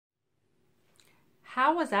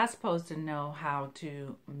How was I supposed to know how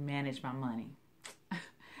to manage my money?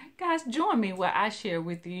 Guys, join me where I share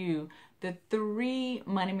with you the 3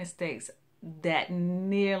 money mistakes that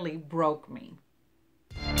nearly broke me.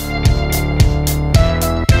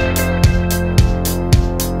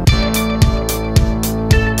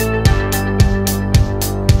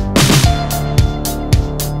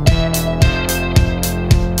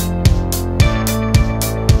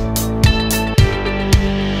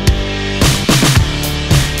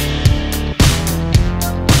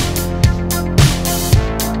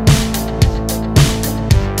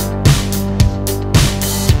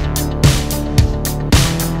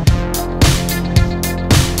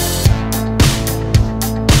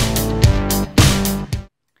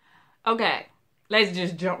 Okay, let's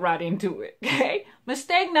just jump right into it, okay?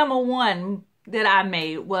 Mistake number 1 that I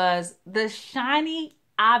made was the shiny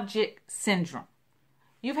object syndrome.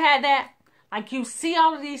 You've had that? Like you see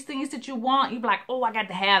all of these things that you want, you be like, oh, I got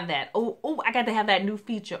to have that. Oh, I got to have that new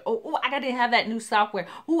feature. Oh, I got to have that new software.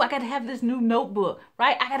 Oh, I got to have this new notebook,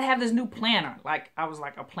 right? I got to have this new planner. Like I was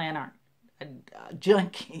like a planner a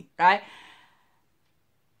junkie, right?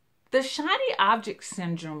 The shiny object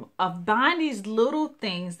syndrome of buying these little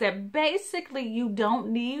things that basically you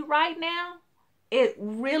don't need right now, it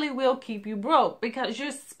really will keep you broke because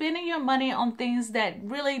you're spending your money on things that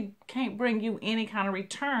really can't bring you any kind of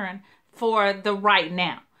return for the right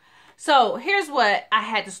now. So here's what I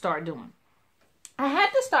had to start doing. I had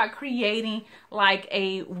to start creating like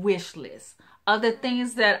a wish list of the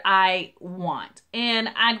things that I want. And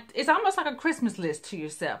it's almost like a Christmas list to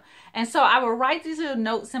yourself. And so I would write these little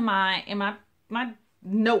notes in my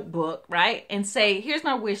notebook, right? And say, here's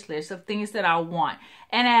my wish list of things that I want.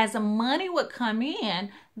 And as the money would come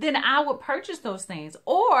in, then I would purchase those things.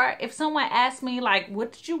 Or if someone asked me like,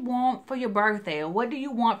 what did you want for your birthday? Or what do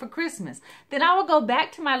you want for Christmas? Then I would go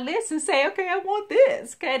back to my list and say, okay, I want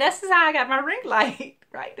this. Okay, that's how I got my ring light,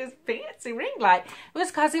 right? This fancy ring light. It was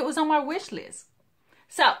because it was on my wish list.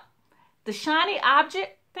 So the shiny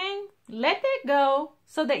object thing, let that go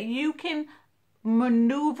so that you can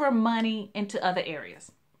maneuver money into other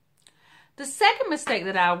areas. The second mistake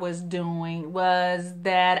that I was doing was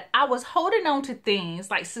that I was holding on to things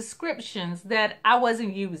like subscriptions that I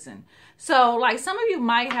wasn't using. So like some of you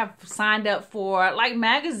might have signed up for like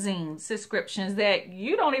magazine subscriptions that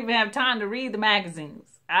you don't even have time to read the magazines.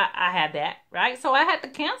 I had that, right? So I had to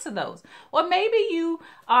cancel those. Or maybe you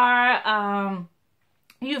are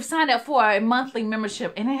you've signed up for a monthly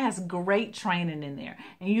membership and it has great training in there.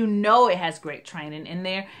 And you know it has great training in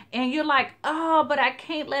there. And you're like, oh, but I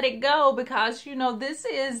can't let it go because, you know, this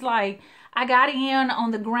is like, I got in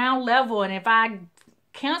on the ground level. And if I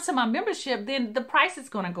cancel my membership, then the price is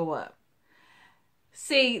going to go up.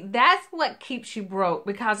 See, that's what keeps you broke.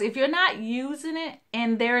 Because if you're not using it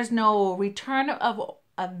and there is no return of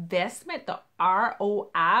investment, the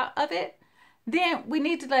ROI of it, then we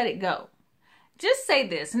need to let it go. Just say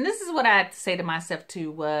this, and this is what I had to say to myself too,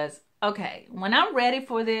 was, okay, when I'm ready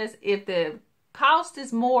for this, if the cost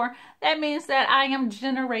is more, that means that I am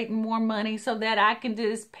generating more money so that I can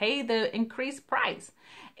just pay the increased price.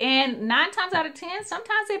 And 9 times out of 10,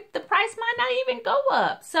 sometimes the price might not even go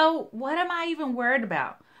up. So what am I even worried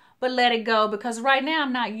about? But let it go, because right now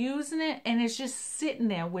I'm not using it and it's just sitting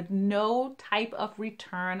there with no type of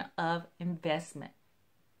return of investment.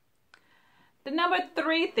 The number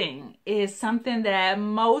 3 thing is something that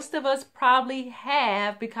most of us probably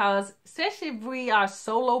have, because especially if we are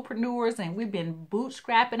solopreneurs and we've been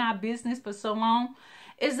bootstrapping our business for so long,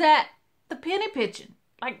 is that the penny pinching.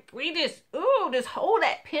 Like we just hold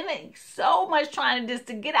that penny so much, trying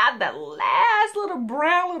to get out the last little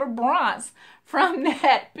brown little bronze from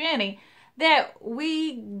that penny, that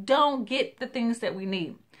we don't get the things that we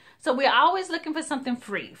need. So we're always looking for something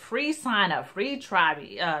free sign up, free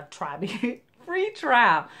free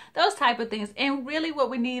trial, those type of things. And really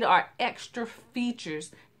what we need are extra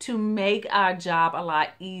features to make our job a lot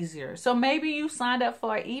easier. So maybe you signed up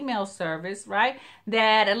for an email service, right,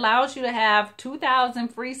 that allows you to have 2,000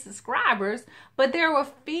 free subscribers, but there were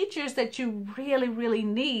features that you really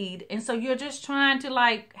need. And so you're just trying to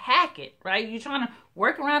like hack it, right? You're trying to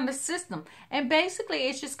work around the system. And basically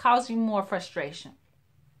it's just causing you more frustration.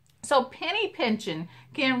 So penny pinching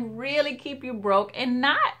can really keep you broke and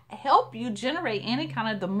not help you generate any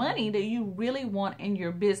kind of the money that you really want in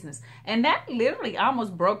your business. And that literally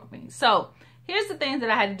almost broke me. So here's the things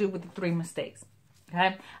that I had to do with the 3 mistakes.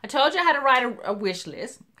 Okay, I told you I had to write a wish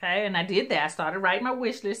list. Okay, and I did that. I started writing my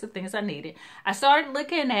wish list of things I needed. I started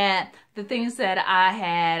looking at the things that I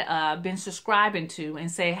had been subscribing to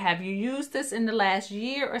and say, have you used this in the last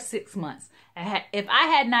year or 6 months? If I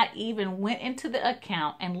had not even went into the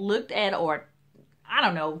account and looked at, or I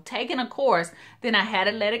don't know, taking a course, then I had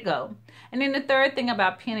to let it go. And then the third thing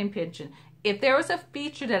about pen and pension, if there was a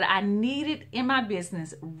feature that I needed in my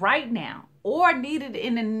business right now or needed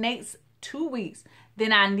in the next 2 weeks,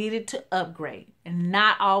 then I needed to upgrade and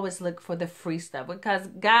not always look for the free stuff. Because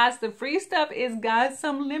guys, the free stuff is got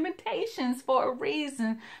some limitations for a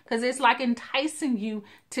reason, because it's like enticing you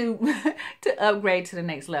to to upgrade to the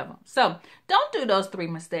next level. So don't do those 3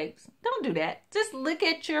 mistakes. Don't do that. Just look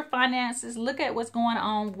at your finances, look at what's going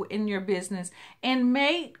on in your business, and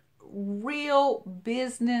make real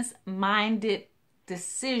business minded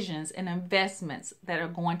decisions and investments that are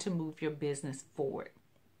going to move your business forward.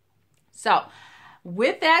 So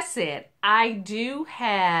with that said, I do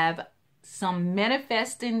have some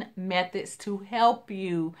manifesting methods to help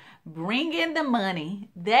you bring in the money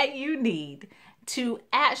that you need to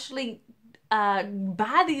actually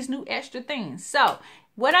buy these new extra things. So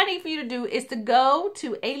what I need for you to do is to go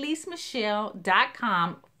to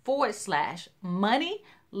aleasemichelle.com/money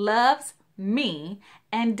loves me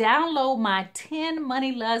and download my 10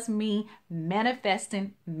 Money Loves Me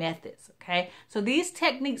manifesting methods. Okay, so these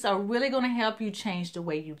techniques are really going to help you change the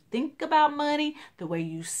way you think about money, the way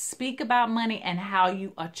you speak about money, and how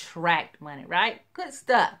you attract money, right? Good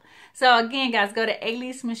stuff. So again, guys, go to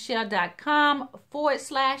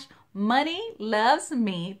aleasemichelle.com/Money Loves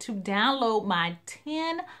Me to download my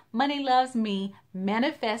 10 Money Loves Me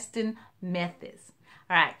manifesting methods.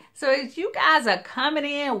 All right, so as you guys are coming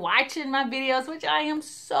in, watching my videos, which I am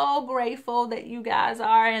so grateful that you guys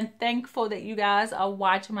are and thankful that you guys are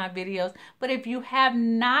watching my videos. But if you have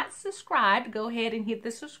not subscribed, go ahead and hit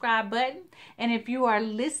the subscribe button. And if you are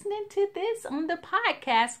listening to this on the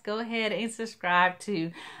podcast, go ahead and subscribe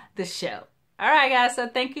to the show. All right, guys, so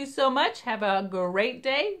thank you so much. Have a great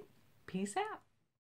day. Peace out.